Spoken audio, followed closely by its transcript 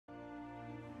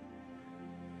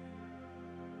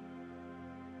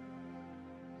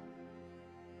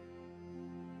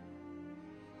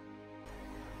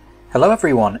Hello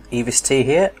everyone, EvisT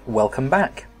here, welcome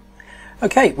back.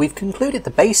 Okay, we've concluded the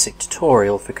basic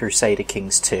tutorial for Crusader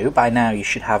Kings 2. By now you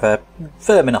should have a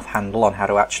firm enough handle on how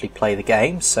to actually play the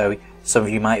game, so some of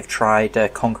you might have tried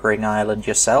conquering Ireland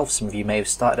yourself, some of you may have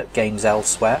started up games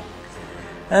elsewhere.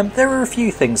 There are a few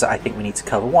things that I think we need to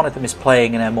cover. One of them is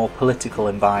playing in a more political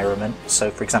environment, so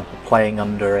for example playing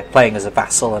as a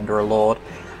vassal under a lord,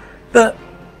 but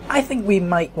I think we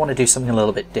might want to do something a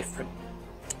little bit different.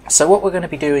 So what we're going to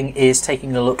be doing is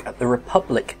taking a look at the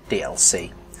Republic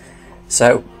DLC.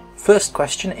 So, first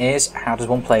question is, how does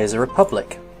one play as a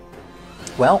Republic?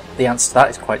 Well, the answer to that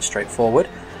is quite straightforward.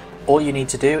 All you need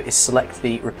to do is select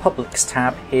the Republics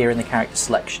tab here in the character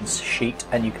selections sheet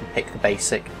and you can pick the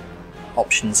basic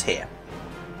options here.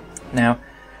 Now,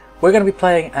 we're going to be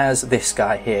playing as this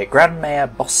guy here, Grand Mayor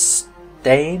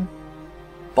Botstein?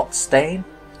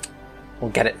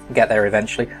 We'll get there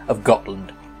eventually, of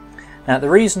Gotland. Now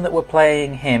the reason that we're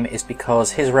playing him is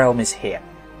because his realm is here.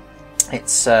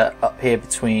 It's up here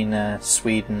between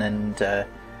Sweden and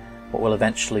what will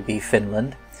eventually be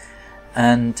Finland,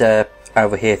 and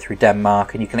over here through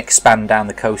Denmark, and you can expand down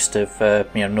the coast of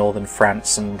northern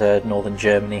France and northern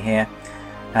Germany here,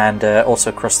 and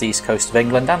also across the east coast of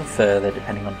England and further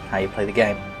depending on how you play the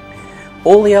game.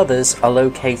 All the others are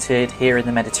located here in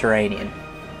the Mediterranean.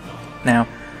 Now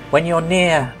when you're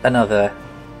near another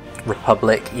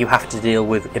Republic, you have to deal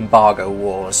with embargo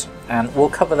wars, and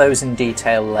we'll cover those in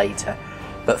detail later.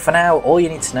 But for now, all you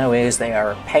need to know is they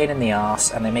are a pain in the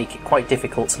arse, and they make it quite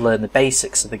difficult to learn the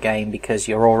basics of the game because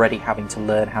you're already having to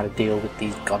learn how to deal with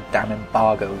these goddamn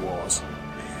embargo wars.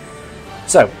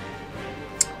 So,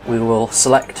 we will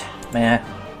select Mayor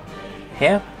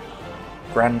here,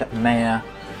 Grand Mayor.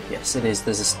 Yes, it is.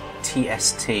 There's a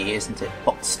TST, isn't it?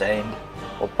 Botstein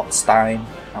or Botstein.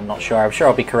 I'm not sure. I'm sure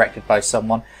I'll be corrected by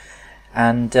someone.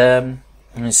 And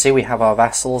you see we have our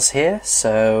vassals here,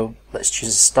 so let's choose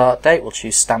a start date. We'll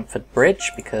choose Stamford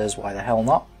Bridge because why the hell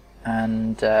not?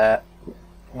 And where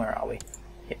are we?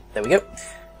 Yeah, there we go.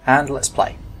 And let's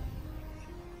play.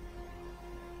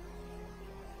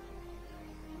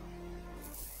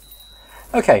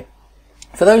 Okay,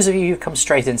 for those of you who've come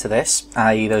straight into this,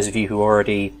 i.e. those of you who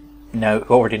already know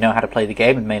how to play the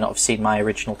game and may not have seen my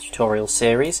original tutorial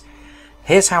series,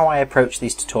 here's how I approach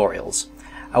these tutorials.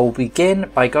 I will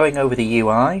begin by going over the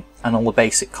UI and all the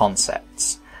basic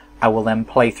concepts. I will then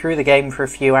play through the game for a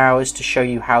few hours to show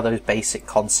you how those basic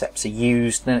concepts are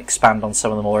used and expand on some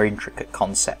of the more intricate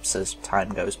concepts as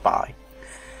time goes by.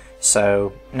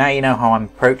 So now you know how I'm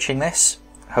approaching this.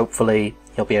 Hopefully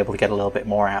you'll be able to get a little bit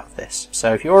more out of this.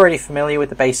 So if you're already familiar with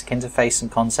the basic interface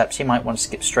and concepts, you might want to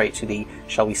skip straight to the,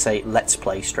 shall we say, let's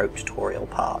play stroke tutorial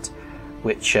part,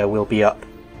 which will be up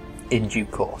in due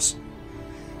course.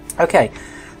 Okay.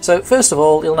 So first of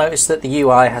all, you'll notice that the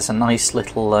UI has a nice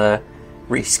little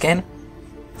reskin,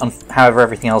 however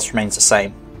everything else remains the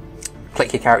same.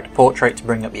 Click your character portrait to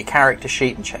bring up your character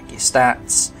sheet and check your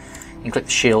stats. You can click the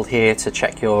shield here to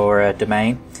check your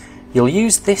domain. You'll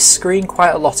use this screen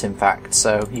quite a lot in fact,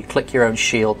 so you click your own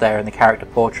shield there in the character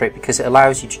portrait because it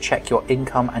allows you to check your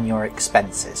income and your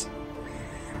expenses.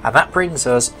 And that brings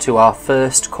us to our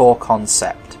first core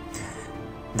concept.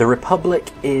 The Republic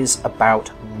is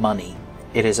about money.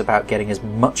 It is about getting as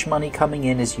much money coming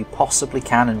in as you possibly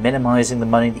can and minimizing the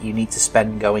money that you need to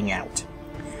spend going out.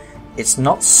 It's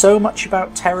not so much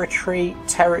about territory.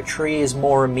 Territory is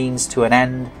more a means to an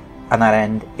end, and that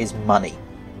end is money.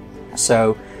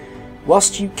 So,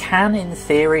 whilst you can, in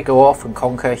theory, go off and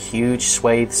conquer huge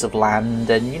swathes of land,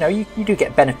 and you do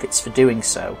get benefits for doing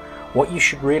so, what you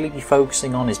should really be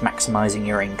focusing on is maximizing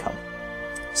your income.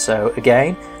 So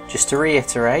again, just to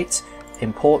reiterate,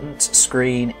 important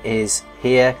screen is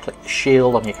here. Click the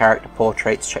shield on your character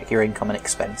portrait to check your income and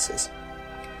expenses.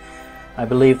 I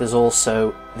believe there's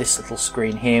also this little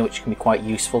screen here which can be quite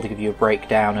useful to give you a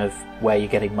breakdown of where you're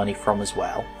getting money from as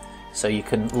well. So you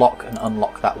can lock and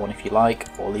unlock that one if you like,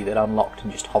 or leave it unlocked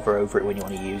and just hover over it when you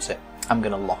want to use it. I'm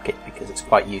going to lock it because it's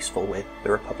quite useful with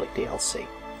the Republic DLC.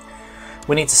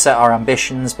 We need to set our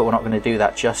ambitions, but we're not going to do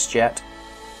that just yet.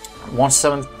 Once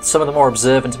some of the more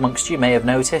observant amongst you may have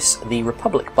noticed the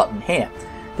Republic button here.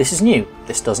 This is new.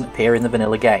 This doesn't appear in the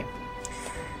vanilla game.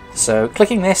 So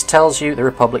clicking this tells you the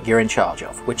Republic you're in charge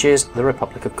of, which is the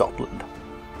Republic of Gotland.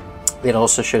 It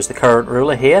also shows the current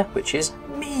ruler here, which is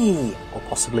me, or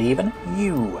possibly even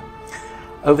you.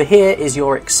 Over here is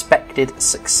your expected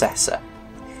successor.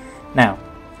 Now,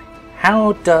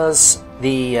 how does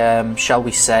the, shall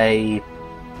we say,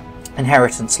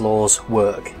 inheritance laws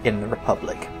work in the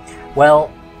Republic?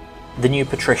 Well, the new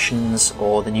patricians,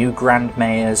 or the new grand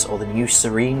mayors, or the new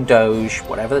serene doge,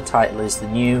 whatever the title is, the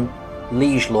new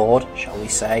liege lord, shall we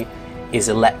say, is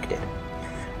elected.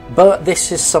 But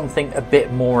this is something a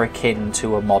bit more akin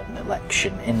to a modern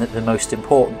election, in that the most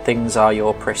important things are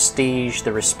your prestige,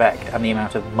 the respect, and the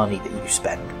amount of money that you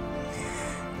spend.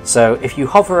 So if you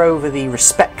hover over the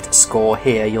respect score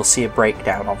here, you'll see a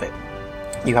breakdown of it.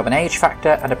 You have an age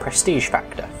factor and a prestige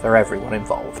factor for everyone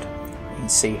involved. You can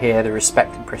see here the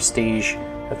respect and prestige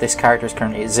of this character is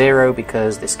currently at 0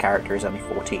 because this character is only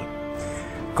 14.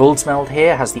 Goldsmeld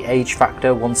here has the age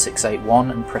factor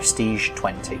 1681 and prestige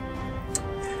 20.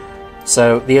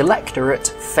 So the electorate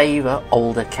favour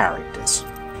older characters.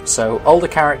 So older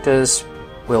characters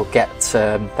will get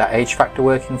that age factor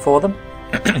working for them,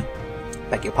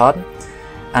 beg your pardon,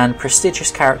 and prestigious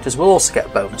characters will also get a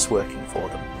bonus working for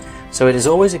them. So it is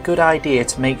always a good idea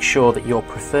to make sure that your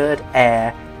preferred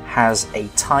heir has a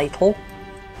title,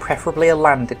 preferably a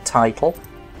landed title,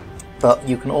 but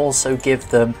you can also give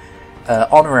them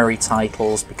honorary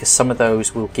titles, because some of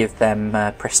those will give them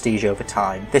prestige over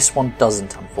time. This one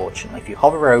doesn't, unfortunately. If you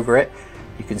hover over it,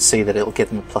 you can see that it'll give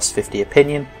them a plus 50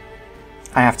 opinion.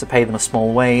 I have to pay them a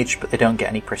small wage, but they don't get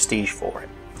any prestige for it.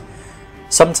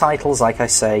 Some titles, like I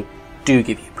say, do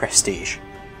give you prestige.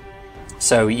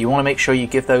 So you want to make sure you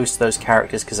give those to those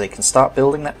characters, because they can start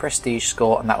building that prestige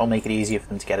score, and that will make it easier for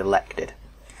them to get elected.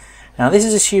 Now this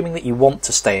is assuming that you want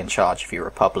to stay in charge of your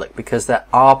republic, because there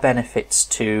are benefits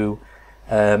to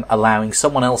allowing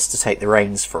someone else to take the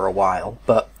reins for a while,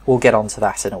 but we'll get onto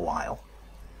that in a while.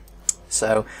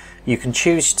 So you can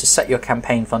choose to set your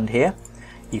campaign fund here,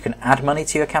 you can add money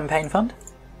to your campaign fund,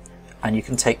 and you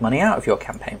can take money out of your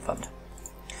campaign fund.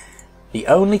 The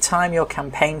only time your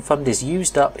campaign fund is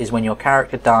used up is when your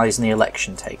character dies and the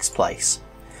election takes place.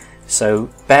 So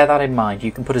bear that in mind.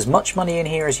 You can put as much money in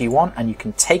here as you want and you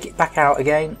can take it back out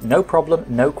again, no problem,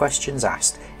 no questions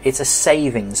asked. It's a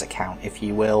savings account, if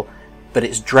you will, but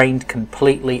it's drained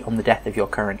completely on the death of your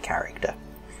current character.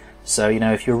 So, you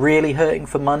know, if you're really hurting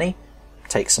for money,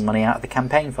 take some money out of the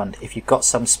campaign fund. If you've got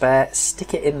some spare,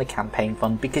 stick it in the campaign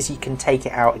fund, because you can take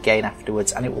it out again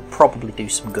afterwards and it will probably do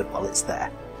some good while it's there.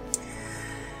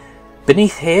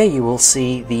 Beneath here you will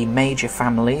see the major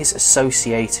families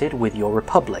associated with your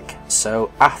republic.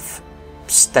 So Af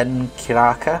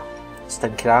Stenkiraka,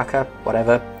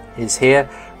 whatever, is here.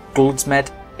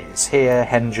 Guldsmed is here.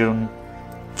 Henjun,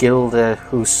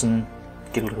 Gilderhusen.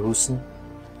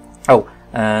 Oh,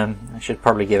 I should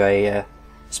probably give a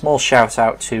small shout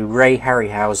out to Ray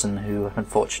Harryhausen, who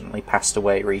unfortunately passed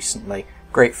away recently.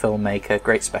 Great filmmaker,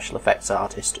 great special effects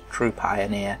artist, true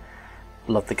pioneer.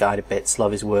 Love the guy to bits,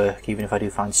 love his work, even if I do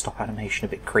find stop animation a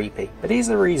bit creepy. But he's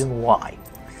the reason why.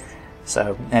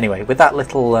 So, anyway, with that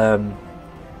little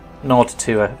nod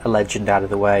to a legend out of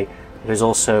the way, there's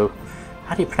also,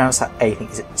 how do you pronounce that A thing?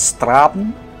 Is it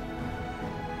Straben?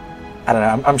 I don't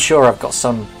know, I'm sure I've got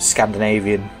some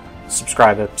Scandinavian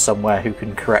subscriber somewhere who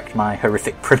can correct my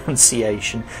horrific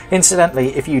pronunciation.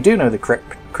 Incidentally, if you do know the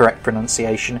correct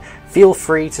pronunciation, feel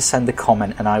free to send a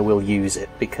comment and I will use it,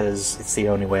 because it's the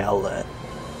only way I'll learn.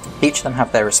 Each of them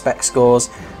have their respect scores.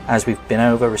 As we've been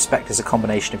over, respect is a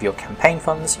combination of your campaign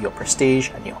funds, your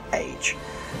prestige, and your age.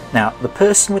 Now, the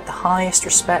person with the highest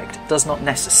respect does not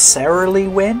necessarily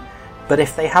win, but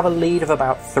if they have a lead of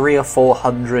about 300 or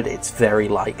 400, it's very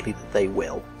likely that they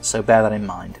will. So bear that in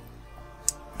mind.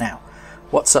 Now,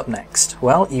 what's up next?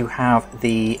 Well, you have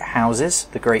the houses,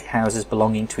 the great houses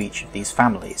belonging to each of these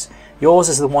families. Yours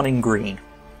is the one in green.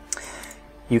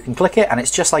 You can click it and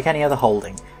it's just like any other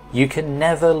holding. You can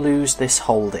never lose this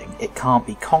holding. It can't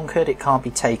be conquered, it can't be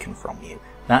taken from you.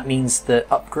 That means the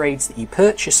upgrades that you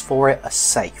purchase for it are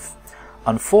safe.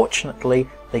 Unfortunately,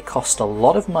 they cost a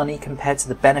lot of money compared to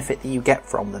the benefit that you get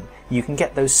from them. You can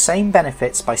get those same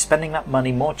benefits by spending that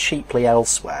money more cheaply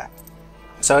elsewhere.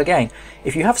 So again,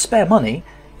 if you have spare money,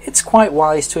 it's quite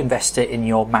wise to invest it in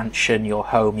your mansion, your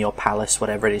home, your palace,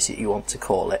 whatever it is that you want to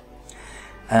call it.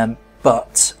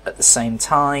 But at the same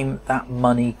time, that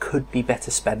money could be better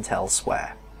spent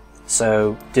elsewhere.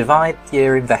 So divide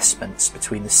your investments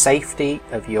between the safety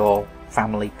of your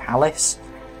family palace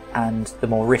and the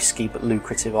more risky but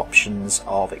lucrative options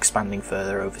of expanding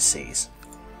further overseas.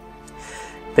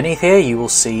 Beneath here you will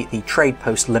see the trade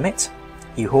post limit.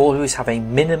 You always have a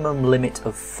minimum limit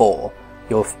of 4.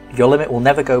 Your limit will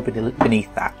never go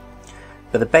beneath that.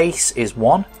 But the base is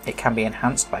 1. It can be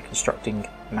enhanced by constructing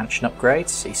mansion upgrades.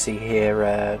 So you see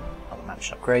here, not the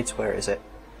mansion upgrades, where is it?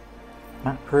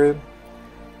 Map room.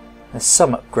 There's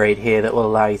some upgrade here that will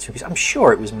allow you to... I'm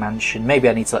sure it was mansion. Maybe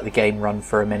I need to let the game run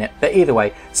for a minute. But either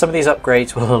way, some of these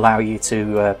upgrades will allow you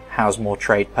to house more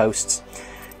trade posts.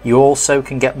 You also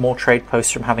can get more trade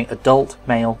posts from having adult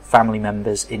male family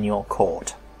members in your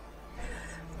court.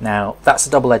 Now, that's a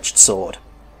double-edged sword.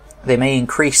 They may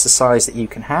increase the size that you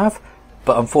can have,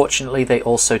 but unfortunately they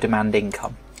also demand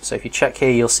income. So if you check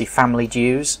here, you'll see family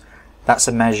dues. That's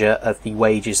a measure of the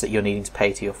wages that you're needing to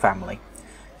pay to your family.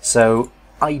 So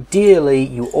ideally,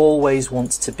 you always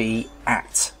want to be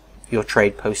at your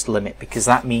trade post limit, because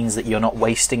that means that you're not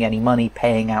wasting any money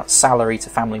paying out salary to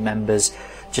family members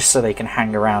just so they can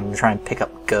hang around and try and pick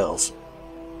up girls.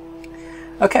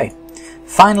 Okay,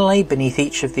 finally, beneath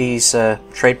each of these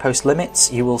trade post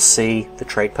limits, you will see the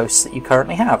trade posts that you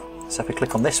currently have. So if I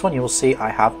click on this one, you will see I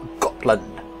have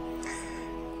Gotland.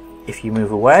 If you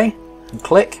move away and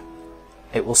click,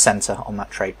 it will centre on that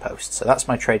trade post. So that's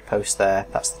my trade post there,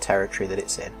 that's the territory that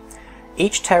it's in.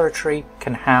 Each territory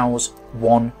can house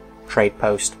one trade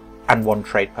post and one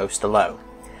trade post alone.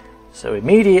 So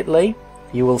immediately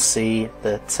you will see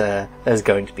that there's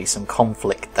going to be some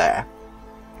conflict there,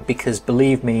 because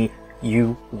believe me,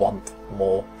 you want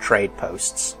more trade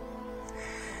posts.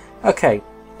 Okay,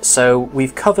 so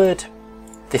we've covered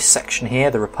this section here,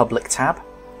 the Republic tab.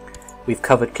 We've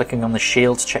covered clicking on the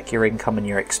shield to check your income and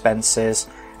your expenses,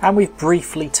 and we've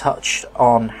briefly touched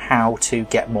on how to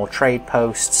get more trade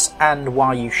posts and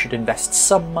why you should invest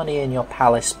some money in your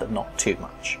palace but not too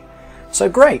much. So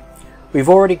great, we've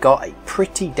already got a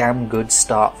pretty damn good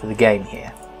start for the game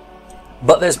here.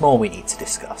 But there's more we need to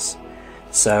discuss.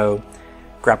 So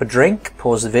grab a drink,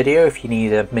 pause the video if you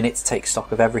need a minute to take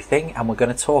stock of everything, and we're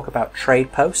going to talk about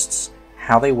trade posts,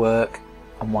 how they work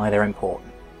and why they're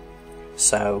important.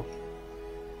 So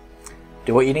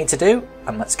do what you need to do,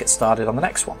 and let's get started on the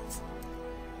next one.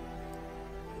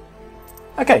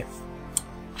 Okay,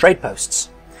 trade posts.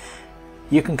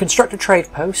 You can construct a trade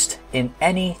post in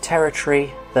any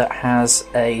territory that has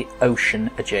an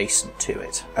ocean adjacent to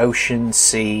it. Ocean,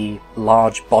 sea,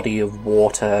 large body of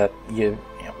water, you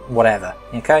know, whatever,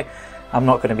 okay? I'm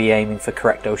not going to be aiming for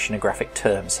correct oceanographic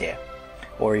terms here,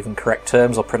 or even correct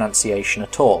terms or pronunciation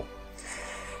at all.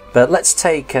 But let's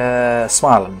take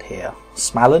Smiland here.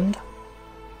 Smiland?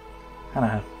 I don't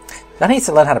know. I need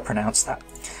to learn how to pronounce that.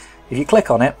 If you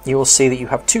click on it, you will see that you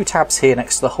have two tabs here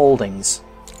next to the holdings.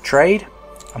 Trade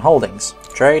and holdings.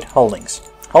 Trade,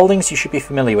 holdings. Holdings you should be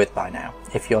familiar with by now.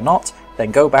 If you're not,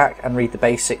 then go back and read the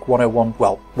basic 101,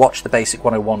 well, watch the basic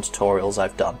 101 tutorials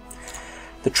I've done.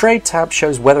 The trade tab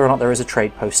shows whether or not there is a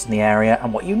trade post in the area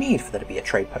and what you need for there to be a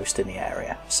trade post in the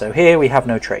area. So here we have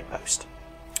no trade post.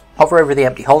 Hover over the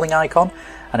empty holding icon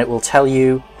and it will tell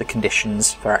you the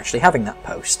conditions for actually having that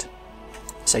post.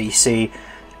 So you see,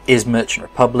 is Merchant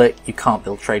Republic, you can't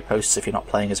build trade posts if you're not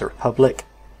playing as a republic.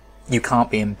 You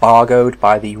can't be embargoed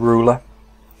by the ruler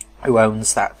who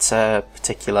owns that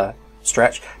particular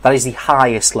stretch. That is the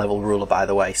highest level ruler, by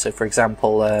the way. So for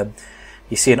example,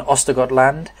 you see in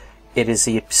Ostgotland, it is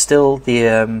still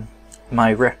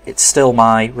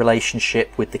my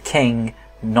relationship with the king,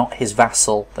 not his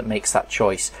vassal, that makes that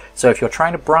choice. So if you're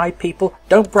trying to bribe people,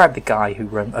 don't bribe the guy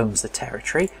who owns the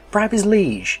territory, bribe his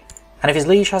liege. And if his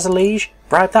liege has a liege,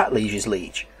 bribe that liege's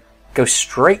liege. Go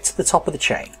straight to the top of the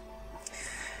chain.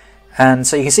 And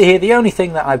so you can see here, the only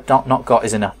thing that I've not got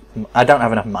is enough. I don't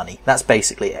have enough money. That's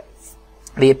basically it.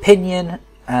 The opinion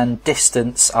and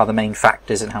distance are the main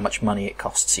factors in how much money it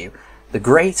costs you. The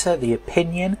greater the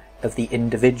opinion of the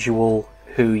individual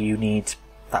who you need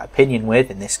that opinion with,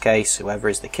 in this case, whoever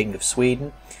is the King of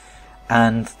Sweden,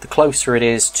 and the closer it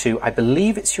is to, I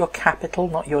believe it's your capital,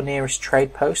 not your nearest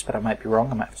trade post, but I might be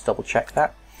wrong, I might have to double check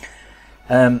that,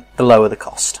 the lower the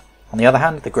cost. On the other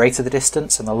hand, the greater the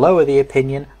distance and the lower the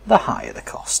opinion, the higher the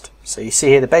cost. So you see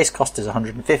here the base cost is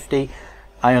 150,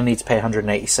 I only need to pay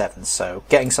 187, so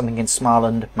getting something in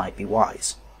Smiland might be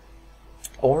wise.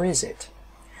 Or is it?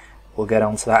 We'll get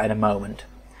on to that in a moment.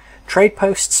 Trade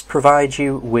posts provide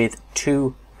you with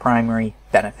two primary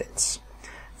benefits.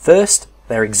 First,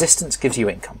 their existence gives you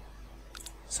income.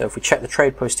 So if we check the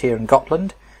trade post here in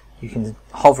Gotland, you can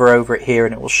hover over it here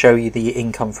and it will show you the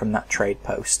income from that trade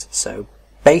post. So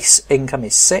base income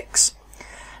is 6.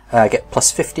 Get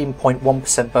plus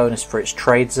 15.1% bonus for its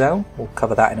trade zone. We'll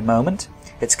cover that in a moment.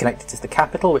 It's connected to the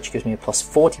capital, which gives me a plus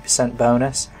 40%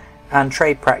 bonus. And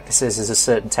trade practices is a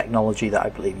certain technology that I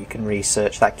believe you can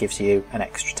research. That gives you an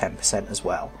extra 10% as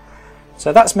well.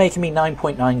 So that's making me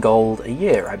 9.9 gold a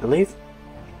year, I believe.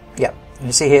 Yeah, you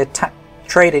can see here,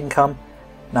 trade income,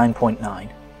 9.9.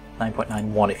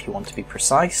 9.91 if you want to be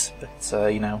precise,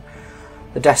 but you know,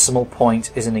 the decimal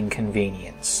point is an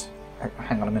inconvenience.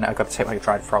 Hang on a minute, I've got to take my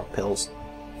dried frog pills.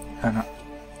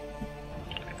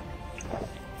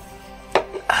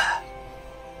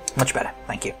 Much better,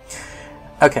 thank you.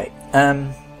 Okay,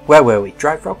 where were we?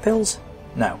 Dried frog pills?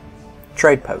 No.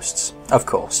 Trade posts. Of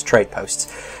course, trade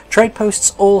posts. Trade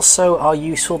posts also are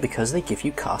useful because they give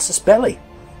you casus belli.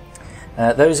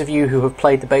 Those of you who have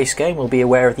played the base game will be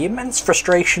aware of the immense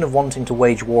frustration of wanting to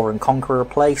wage war and conquer a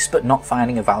place, but not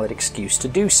finding a valid excuse to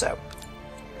do so.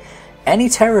 Any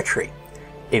territory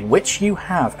in which you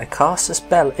have a casus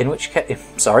belli,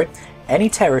 any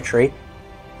territory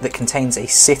that contains a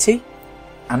city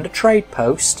and a trade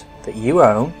post that you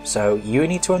own, so you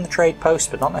need to own the trade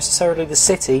post but not necessarily the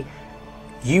city,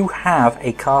 you have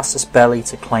a casus belli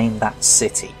to claim that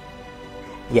city.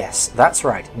 Yes, that's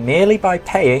right. Merely by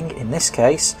paying, in this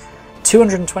case,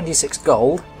 226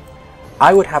 gold,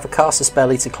 I would have a casus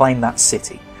belli to claim that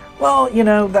city. Well, you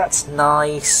know, that's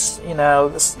nice, you know,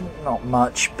 that's not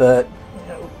much, but,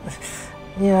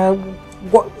 you know,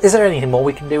 what, is there anything more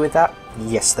we can do with that?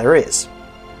 Yes, there is.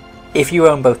 If you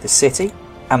own both the city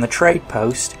and the trade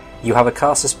post, you have a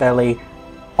casus belli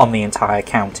on the entire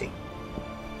county.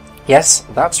 Yes,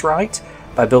 that's right.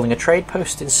 By building a trade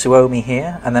post in Suomi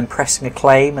here, and then pressing a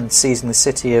claim and seizing the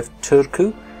city of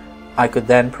Turku, I could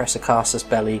then press a casus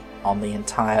belli on the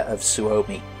entire of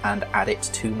Suomi and add it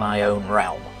to my own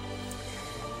realm.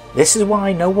 This is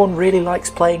why no one really likes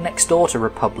playing next door to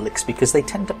republics, because they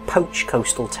tend to poach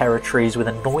coastal territories with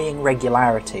annoying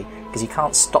regularity, because you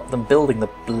can't stop them building the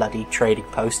bloody trading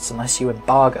posts unless you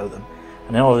embargo them.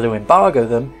 And in order to embargo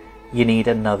them, you need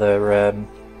another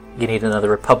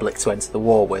republic to enter the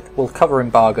war with. We'll cover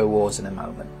embargo wars in a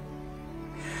moment.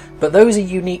 But those are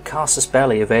unique casus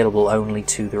belli available only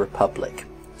to the republic.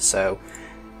 So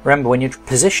remember, when you're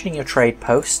positioning your trade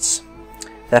posts,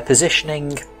 their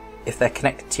positioning, if they're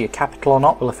connected to your capital or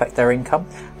not, will affect their income.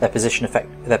 Their position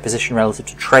relative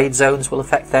to trade zones will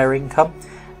affect their income.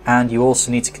 And you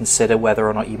also need to consider whether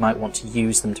or not you might want to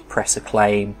use them to press a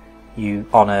claim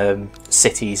on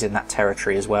cities in that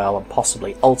territory as well, and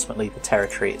possibly ultimately the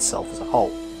territory itself as a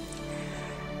whole.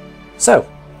 So,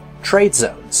 trade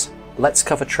zones. Let's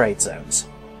cover trade zones.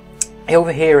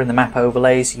 Over here in the map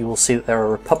overlays you will see that there are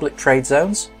republic trade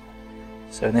zones.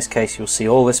 So in this case you'll see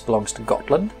all this belongs to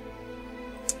Gotland.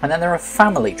 And then there are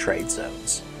family trade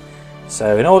zones.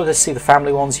 So in order to see the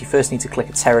family ones, you first need to click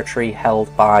a territory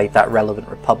held by that relevant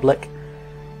republic.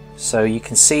 So you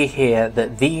can see here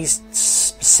that these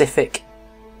specific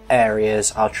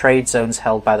areas are trade zones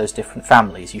held by those different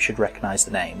families. You should recognise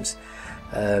the names.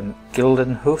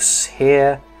 Gildenhus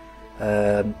here,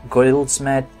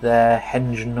 Goildsmed there,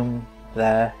 Hengenum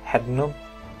there, Hednum.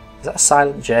 Is that a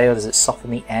silent J or does it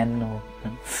soften the N?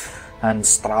 And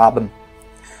Straben.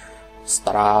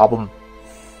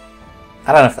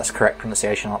 I don't know if that's correct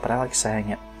pronunciation or not, but I like saying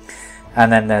it.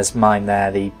 And then there's mine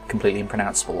there, the completely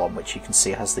impronounceable one, which you can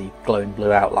see has the glowing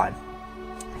blue outline.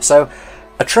 So,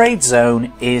 a trade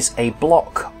zone is a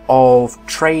block of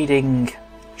trading,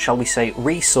 shall we say,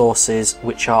 resources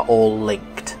which are all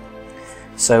linked.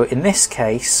 So in this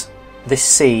case, this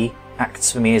C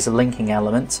acts for me as a linking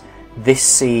element, this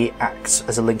C acts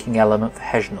as a linking element for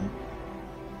Hejnum.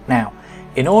 Now,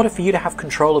 in order for you to have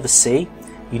control of a C,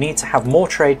 you need to have more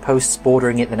trade posts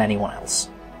bordering it than anyone else.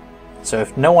 So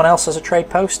if no one else has a trade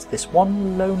post, this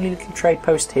one lonely little trade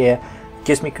post here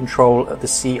gives me control of the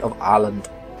Sea of Ireland.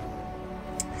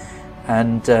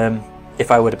 And if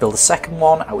I were to build a second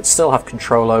one, I would still have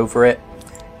control over it.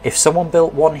 If someone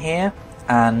built one here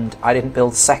and I didn't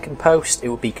build a second post, it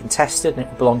would be contested and it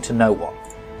would belong to no one.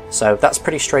 So that's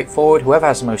pretty straightforward. Whoever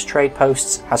has the most trade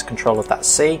posts has control of that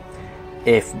sea.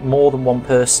 If more than one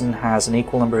person has an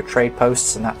equal number of trade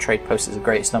posts, and that trade post is the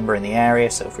greatest number in the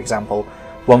area, so for example,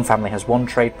 one family has one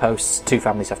trade post, two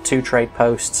families have two trade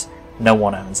posts, no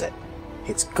one owns it.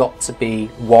 It's got to be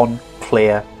one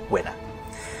clear winner.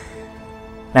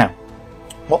 Now,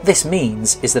 what this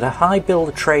means is that if I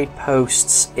build trade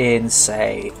posts in,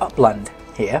 say, Upland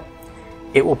here,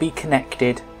 it will be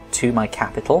connected to my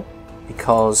capital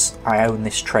because I own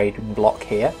this trading block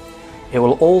here. It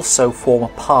will also form a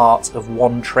part of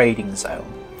one trading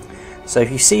zone. So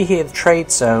if you see here, the trade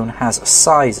zone has a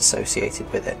size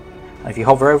associated with it. And if you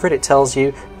hover over it, it tells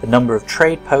you the number of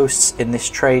trade posts in this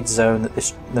trade zone,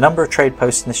 the number of trade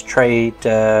posts in this trade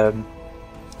zone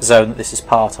that this is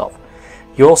part of.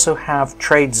 You also have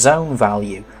trade zone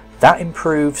value. That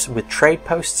improves with trade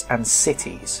posts and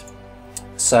cities.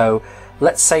 So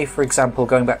let's say, for example,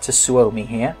 going back to Suomi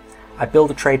here, I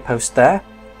build a trade post there.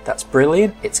 That's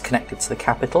brilliant. It's connected to the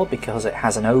capital because it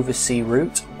has an oversea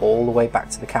route all the way back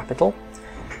to the capital.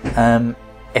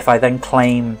 If I then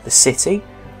claim the city,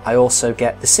 I also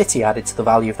get the city added to the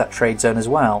value of that trade zone as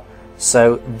well.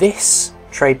 So this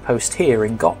trade post here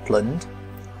in Gotland,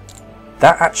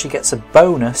 that actually gets a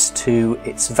bonus to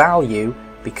its value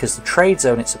because the trade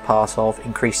zone it's a part of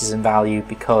increases in value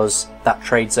because that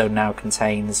trade zone now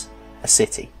contains a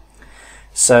city.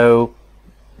 So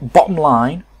bottom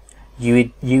line,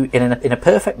 in a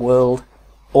perfect world,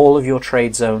 all of your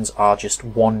trade zones are just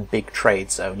one big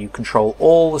trade zone. You control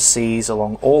all the seas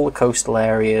along all the coastal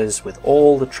areas with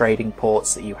all the trading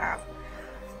ports that you have.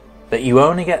 But you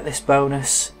only get this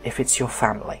bonus if it's your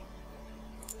family.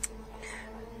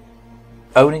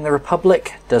 Owning the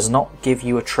Republic does not give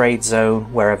you a trade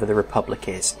zone wherever the Republic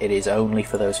is. It is only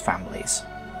for those families.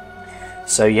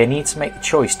 So you need to make the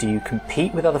choice. Do you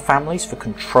compete with other families for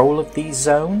control of these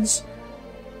zones?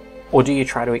 Or do you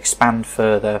try to expand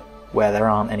further where there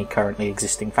aren't any currently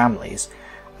existing families?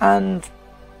 And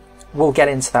we'll get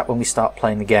into that when we start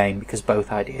playing the game, because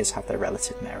both ideas have their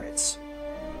relative merits.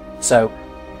 So,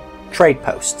 trade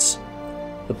posts.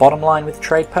 The bottom line with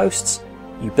trade posts,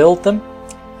 you build them.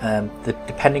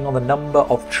 Depending on the number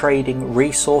of trading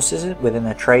resources within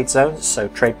their trade zones, so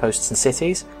trade posts and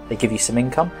cities, they give you some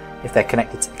income. If they're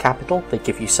connected to the capital, they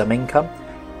give you some income.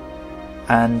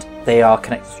 And they are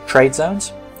connected to trade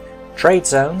zones. Trade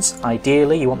zones,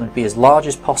 ideally, you want them to be as large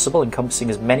as possible,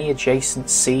 encompassing as many adjacent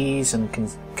seas and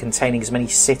containing as many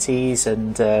cities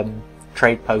and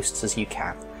trade posts as you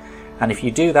can. And if you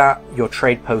do that, your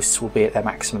trade posts will be at their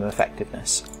maximum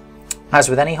effectiveness. As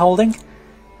with any holding,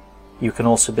 you can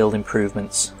also build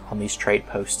improvements on these trade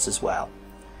posts as well.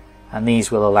 And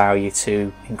these will allow you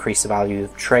to increase the value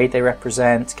of the trade they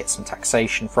represent, get some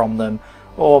taxation from them,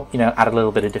 or add a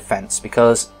little bit of defense,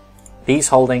 because these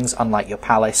holdings, unlike your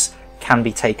palace, can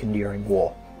be taken during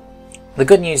war. The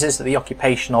good news is that the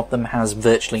occupation of them has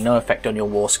virtually no effect on your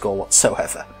war score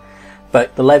whatsoever,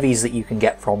 but the levies that you can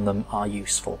get from them are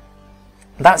useful.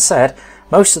 That said,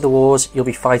 most of the wars you'll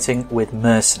be fighting with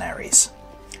mercenaries.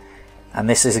 And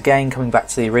this is again coming back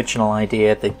to the original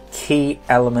idea. The key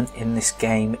element in this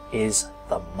game is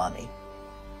the money.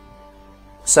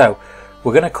 So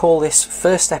we're going to call this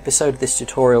first episode of this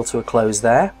tutorial to a close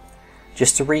there.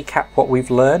 Just to recap what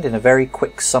we've learned in a very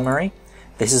quick summary,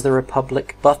 this is the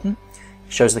Republic button.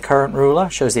 It shows the current ruler,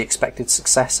 shows the expected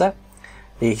successor.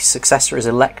 The successor is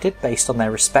elected based on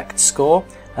their respect score.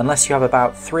 Unless you have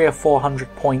about 300 or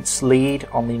 400 points lead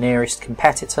on the nearest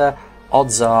competitor,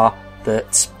 odds are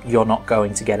that you're not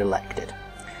going to get elected.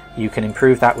 You can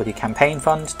improve that with your campaign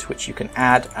fund, to which you can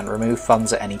add and remove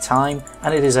funds at any time,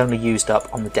 and it is only used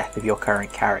up on the death of your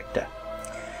current character.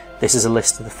 This is a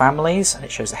list of the families, and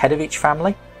it shows the head of each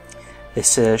family.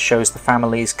 This shows the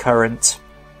family's current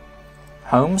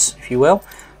homes, if you will.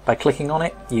 By clicking on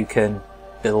it, you can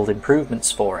build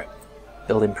improvements for it.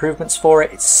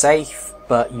 It's safe,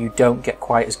 but you don't get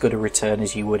quite as good a return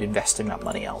as you would investing that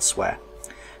money elsewhere.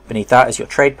 Beneath that is your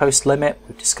trade post limit.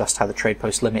 We've discussed how the trade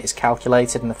post limit is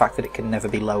calculated and the fact that it can never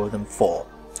be lower than 4.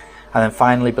 And then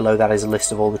finally below that is a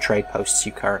list of all the trade posts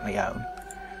you currently own.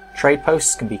 Trade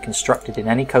posts can be constructed in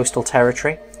any coastal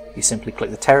territory. You simply click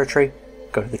the territory,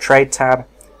 go to the trade tab,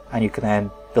 and you can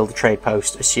then build a trade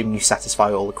post, assuming you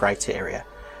satisfy all the criteria.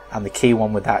 And the key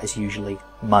one with that is usually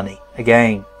money.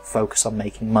 Again, focus on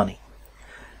making money.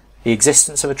 The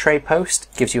existence of a trade post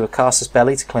gives you a casus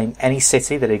belli to claim any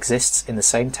city that exists in the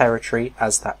same territory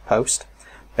as that post.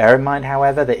 Bear in mind,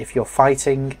 however, that if you're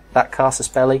fighting that casus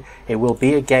belli, it will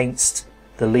be against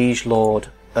the liege lord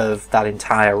of that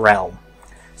entire realm.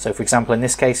 So, for example, in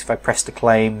this case, if I press to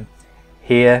claim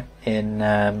here in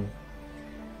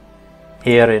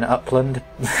Upland,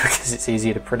 because it's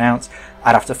easier to pronounce,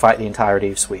 I'd have to fight the entirety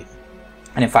of Sweden.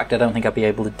 And in fact, I don't think I'd be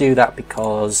able to do that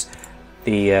because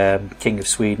the King of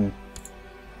Sweden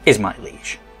is my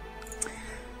liege.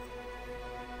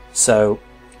 So,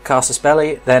 casus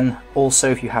belli, then also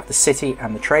if you have the city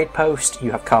and the trade post, you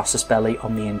have casus belli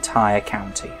on the entire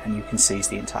county, and you can seize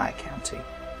the entire county.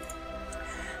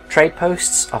 Trade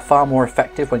posts are far more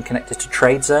effective when connected to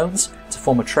trade zones. To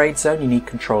form a trade zone, you need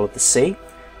control of the sea.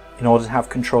 In order to have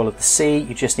control of the sea,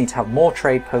 you just need to have more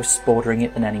trade posts bordering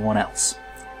it than anyone else.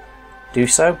 Do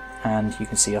so, and you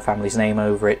can see your family's name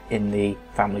over it in the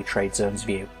family trade zones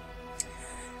view.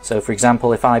 So for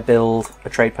example, if I build a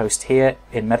trade post here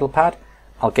in Medelpad,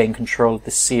 I'll gain control of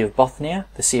the Sea of Bothnia.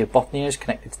 The Sea of Bothnia is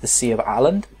connected to the Sea of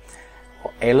Åland,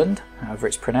 or Åland, however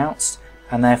it's pronounced,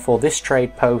 and therefore this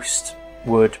trade post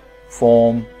would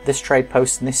form, this trade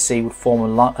post in this sea would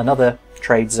form another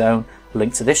trade zone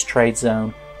linked to this trade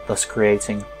zone, thus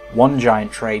creating one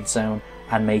giant trade zone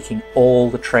and making all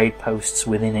the trade posts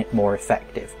within it more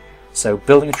effective. So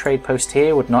building a trade post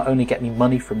here would not only get me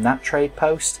money from that trade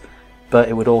post, but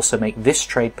it would also make this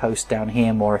trade post down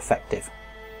here more effective.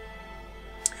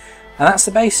 And that's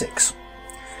the basics.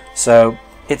 So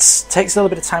it takes a little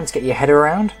bit of time to get your head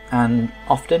around, and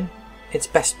often it's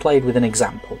best played with an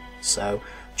example. So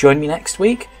join me next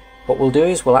week. What we'll do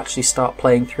is we'll actually start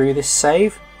playing through this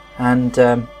save, and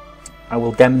I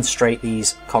will demonstrate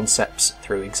these concepts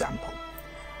through example.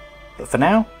 But for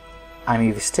now,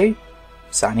 I'm Evis2,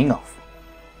 signing off.